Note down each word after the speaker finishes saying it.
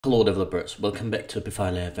Hello developers, welcome back to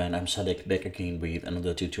Epify Lab, and I'm Sadek back again with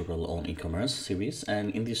another tutorial on e-commerce series. And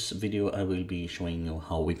in this video I will be showing you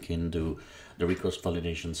how we can do the request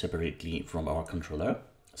validation separately from our controller.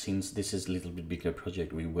 Since this is a little bit bigger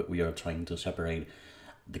project, we are trying to separate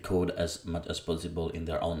the code as much as possible in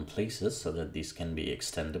their own places so that this can be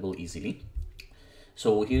extendable easily.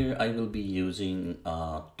 So here I will be using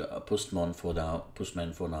Postman for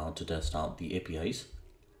now to test out the APIs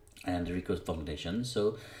and the request validation.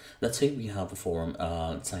 So let's say we have a form,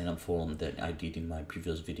 sign up form that I did in my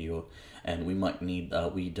previous video, and we might need,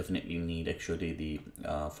 we definitely need actually the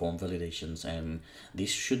form validations, and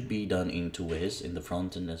this should be done in two ways, in the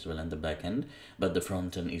front end as well and the back end. But the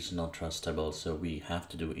front end is not trustable, so we have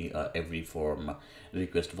to do every form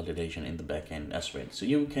request validation in the back end as well. So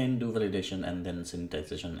you can do validation and then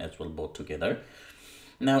synthesization as well, both together.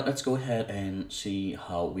 Now let's go ahead and see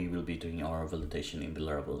how we will be doing our validation in the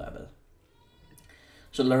Laravel level.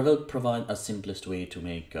 So Laravel provides a simplest way to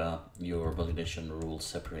make your validation rules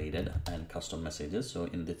separated and custom messages. So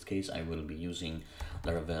in this case, I will be using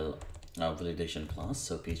Laravel validation class.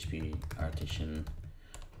 So PHP Artisan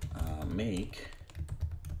make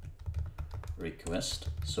request.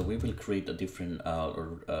 So we will create a different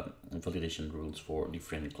validation rules for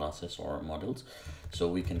different classes or models. So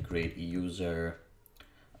we can create user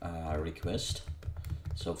request.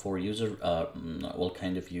 So for user, what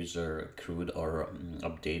kind of user CRUD or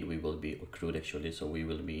update we will be CRUD actually. So we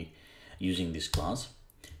will be using this class.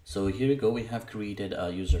 So here we go. We have created a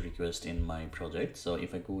user request in my project. So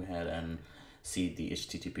if I go ahead and see the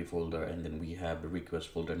HTTP folder, and then we have the request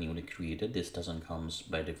folder newly created. This doesn't comes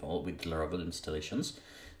by default with Laravel installations.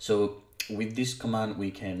 So with this command, we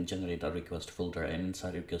can generate a request folder, and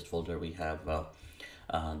inside request folder we have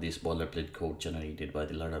this boilerplate code generated by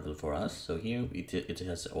the Laravel for us. So here it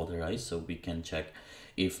has authorized, so we can check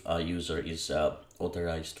if a user is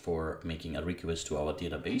authorized for making a request to our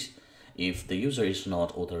database. If the user is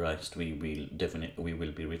not authorized, we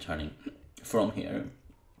will be returning from here,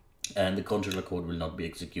 and the controller code will not be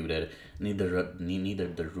executed. Neither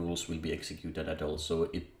the rules will be executed at all. So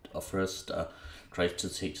it first tries to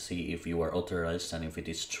see if you are authorized, and if it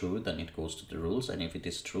is true, then it goes to the rules, and if it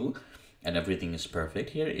is true and everything is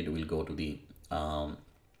perfect here, it will go to the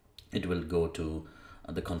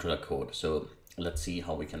the controller code. So let's see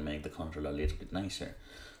how we can make the controller a little bit nicer.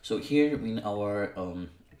 So here in our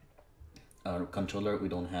controller, we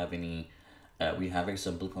don't have any we have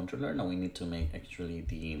example controller. Now we need to make actually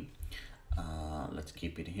the let's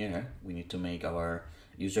keep it here. We need to make our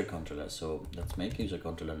user controller. So let's make user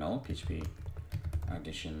controller now. PHP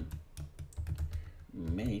Artisan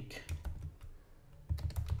make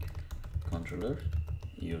controller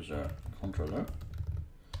user controller.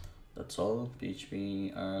 That's all.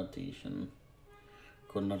 PHP Artisan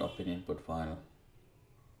could not open input file.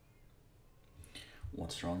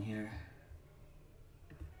 What's wrong here?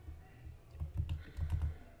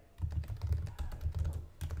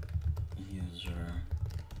 User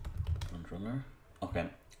controller. Okay,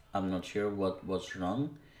 I'm not sure what was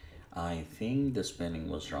wrong. I think the spelling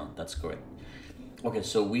was wrong. That's correct. Okay,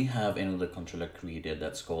 so we have another controller created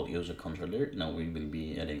that's called user controller. Now we will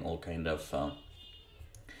be adding all kind of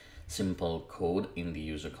simple code in the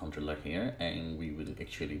user controller here, and we will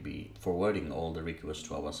actually be forwarding all the requests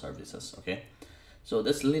to our services. Okay, so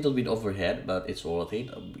that's a little bit overhead, but it's worth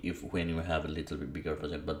it if when you have a little bit bigger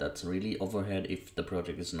project. But that's really overhead if the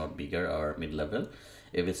project is not bigger or mid-level.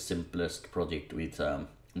 If it's simplest project with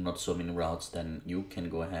not so many routes, then you can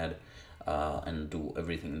go ahead and do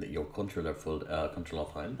everything that your controller file.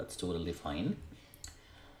 That's totally fine.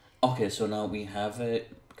 Okay, so now we have a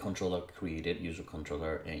controller created, user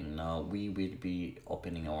controller, and now we will be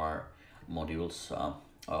opening our modules,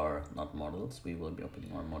 or not models. We will be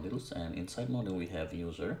opening our modules, and inside module we have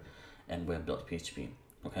user and web.php.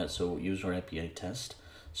 Okay, so user API test.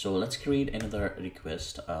 So let's create another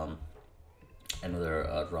request,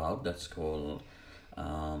 another route that's called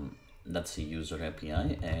that's the user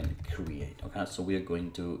API, and create. Okay, so we are going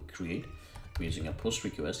to create using a post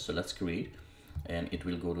request. So let's create, and it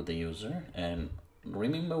will go to the user. And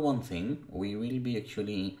remember one thing, we will be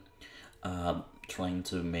actually trying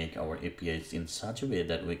to make our APIs in such a way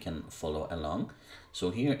that we can follow along. So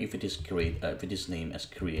here, if it is create, if it is named as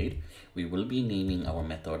create, we will be naming our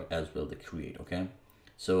method as well, the create. Okay,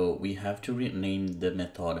 so we have to rename the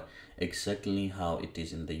method exactly how it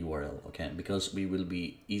is in the URL, okay? Because we will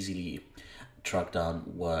be easily track down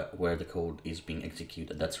where the code is being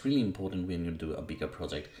executed. That's really important when you do a bigger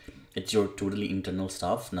project. It's your totally internal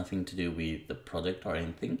stuff, nothing to do with the project or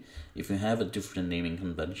anything. If you have a different naming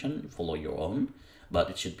convention, follow your own, but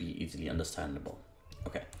it should be easily understandable.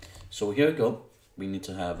 Okay, so here we go. we need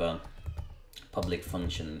to have a public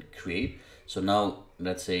function create. So now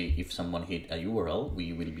let's say if someone hit a URL,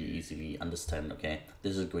 we will be easily understand, okay,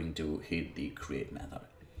 this is going to hit the create method.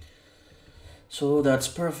 So that's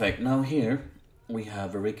perfect. Now here we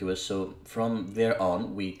have a request. So from there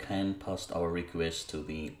on, we can pass our request to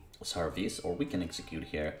the service, or we can execute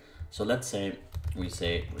here. So let's say we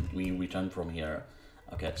return from here.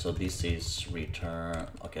 Okay, so this is return.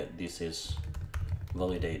 Okay, this is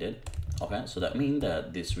validated. Okay, so that means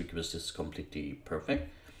that this request is completely perfect.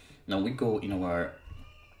 Now we go in our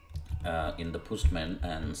in the Postman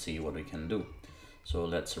and see what we can do. So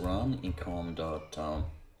let's run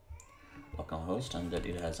ecom.localhost, and that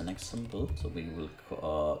it has an example. So we will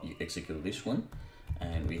execute this one,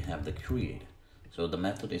 and we have the create. So the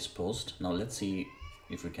method is post. Now let's see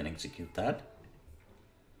if we can execute that.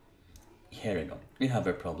 Here we go. We have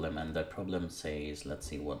a problem, and that problem says, let's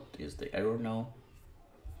see what is the error now.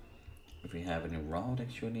 If we have any route,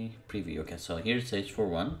 actually preview. Okay, so here it says for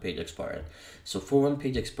one page expired. So for one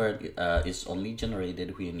page expired is only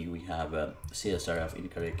generated when you have a CSRF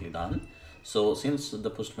incorrectly done. So since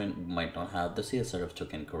the Postman might not have the CSRF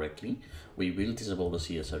token correctly, we will disable the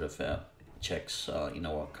CSRF checks in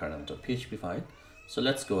our current PHP file. So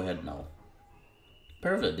let's go ahead now.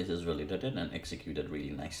 Perfect, this is validated and executed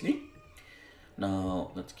really nicely.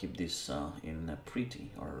 Now let's keep this in a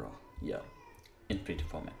pretty, or in pretty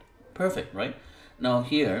format. Perfect, right? Now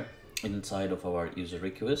here inside of our user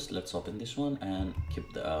request, let's open this one and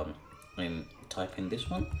keep the type in this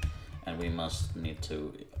one, and we must need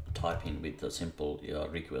to type in with a simple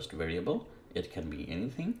request variable. It can be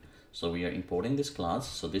anything. So we are importing this class.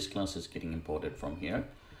 So this class is getting imported from here.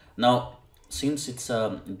 Now since it's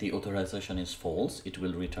the authorization is false, it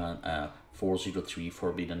will return a 403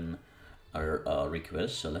 forbidden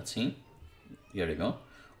request. So let's see, here we go.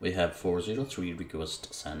 We have 403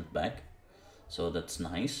 request sent back, so that's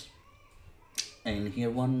nice. And here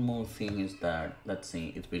one more thing is that, let's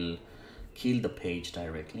see, it will kill the page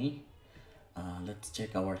directly. Let's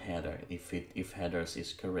check our header if headers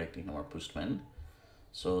is correct in our Postman.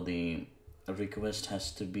 So the request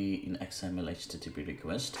has to be in XML HTTP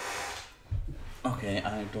request. Okay,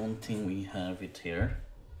 I don't think we have it here.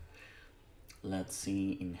 Let's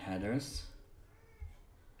see in headers.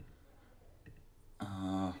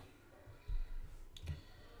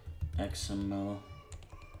 XML.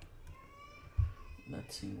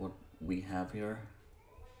 Let's see what we have here.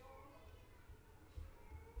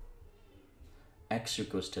 X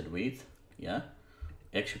requested with, yeah,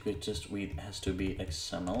 X requested with has to be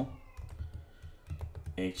XML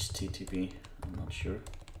HTTP. I'm not sure.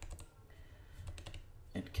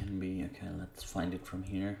 It can be, okay, let's find it from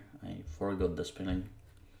here. I forgot the spelling.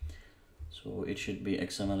 So it should be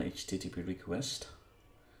XML HTTP request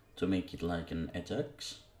to make it like an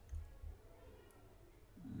Ajax.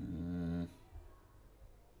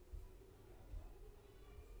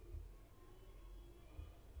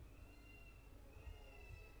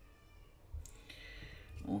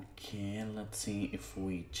 Okay, let's see if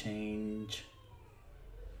we change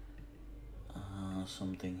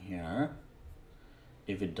something here.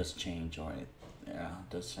 If it does change, or it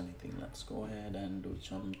does anything, let's go ahead and do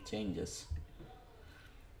some changes.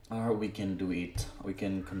 Or we can do it, we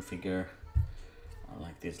can configure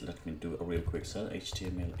like this. Let me do a real quick set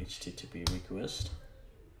HTML HTTP request.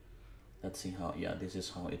 Let's see how, yeah, this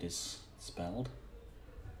is how it is spelled.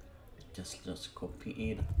 Just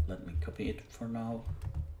copy it. Let me copy it for now.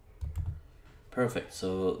 Perfect.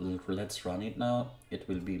 So let's run it now. It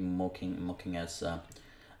will be mocking as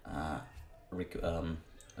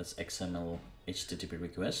XML HTTP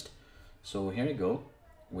request. So here you go.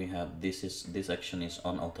 We have this action is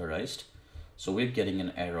unauthorized. So we're getting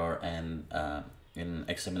an error and in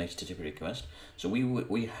XML HTTP request. So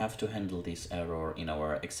we have to handle this error in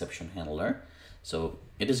our exception handler. So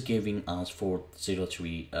it is giving us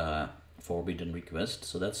 403 forbidden request.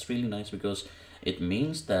 So that's really nice, because it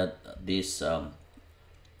means that this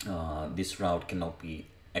this route cannot be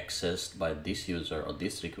accessed by this user or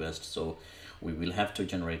this request. So we will have to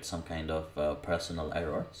generate some kind of personal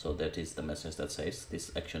error. So that is the message that says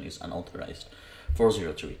this action is unauthorized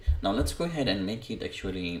 403. Now let's go ahead and make it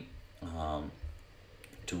actually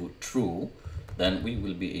to true. Then we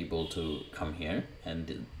will be able to come here,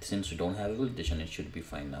 and since we don't have a validation, it should be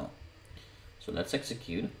fine now. So let's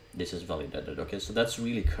execute. This is validated. Okay, so that's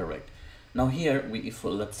really correct. Now here if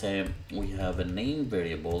let's say we have a name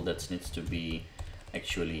variable that needs to be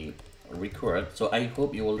actually required. So I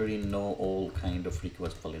hope you already know all kind of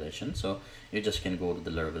request validation. So you just can go to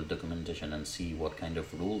the Laravel documentation and see what kind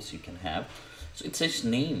of rules you can have. So it says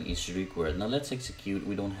name is required. Now let's execute.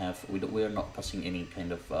 We are not passing any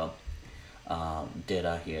kind of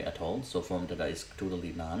data here at all. So form data is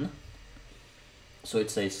totally none. So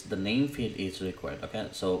it says the name field is required. Okay,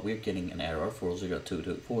 so we're getting an error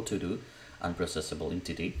 422 unprocessable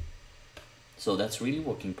entity. So that's really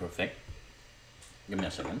working perfect. Give me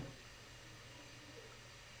a second.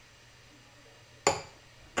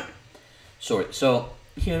 Sorry. So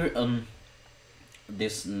here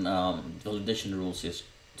this validation rules is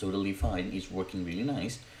totally fine. It's working really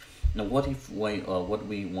nice. Now what if what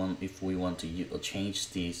we want if we want to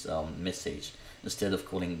change this message? Instead of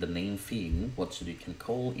calling the name field, what we can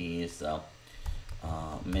call is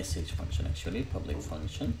message function, actually public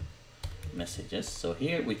function messages. So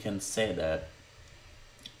here we can say that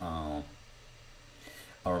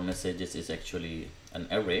our messages is actually an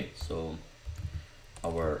array. So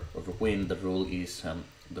our when the role is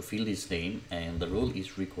the field is name and the role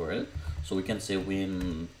is required. So we can say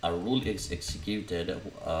when a rule is executed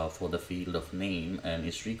for the field of name and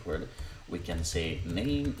is required, we can say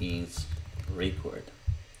name is required.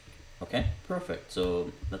 Okay, perfect.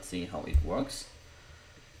 So let's see how it works.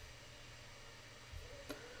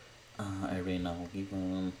 Array now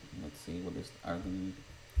given, let's see what is the argument.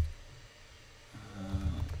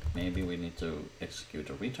 Maybe we need to execute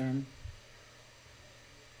a return.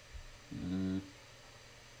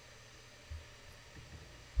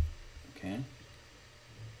 Okay,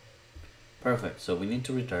 perfect. So we need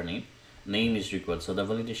to return it. Name is required. So the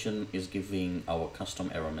validation is giving our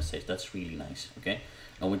custom error message. That's really nice. Okay,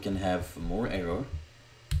 now we can have more error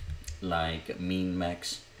like min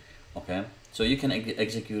max. Okay, so you can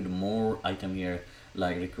execute more item here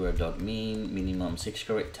like required.min, minimum 6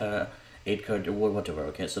 character, 8 character, or whatever.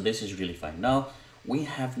 Okay, so this is really fine. Now we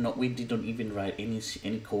didn't even write any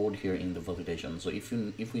code here in the validation. So if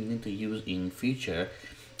we need to use in future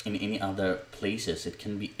in any other places, it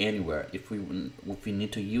can be anywhere. If we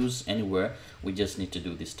need to use anywhere, we just need to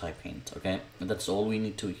do this type hint. Okay, and that's all we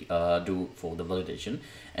need to do for the validation,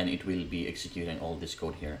 and it will be executing all this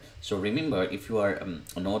code here. So remember, if you are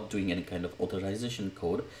not doing any kind of authorization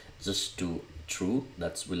code, just do true.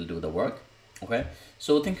 That will do the work. Okay,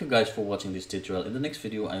 so thank you guys for watching this tutorial. In the next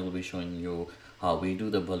video, I will be showing you how we do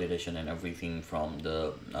the validation and everything from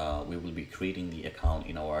the we will be creating the account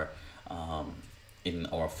in our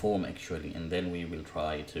form actually, and then we will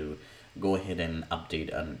try to go ahead and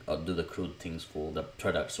update and do the crude things for the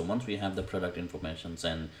product. So once we have the product information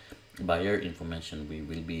and buyer information, we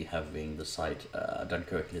will be having the site done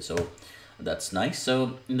correctly. So that's nice.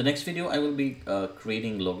 So in the next video, I will be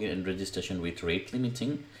creating login and registration with rate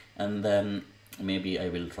limiting, and then maybe I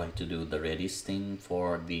will try to do the Redis thing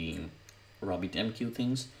for the RabbitMQ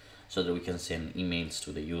things so that we can send emails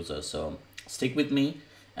to the user. So stick with me.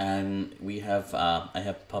 And we have I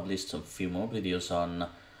have published a few more videos on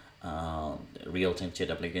real-time chat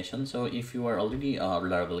application. So if you are already a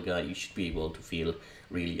Laravel guy, you should be able to feel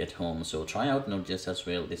really at home. So try out Node.js as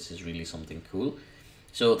well. This is really something cool.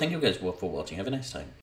 So thank you guys for watching. Have a nice time.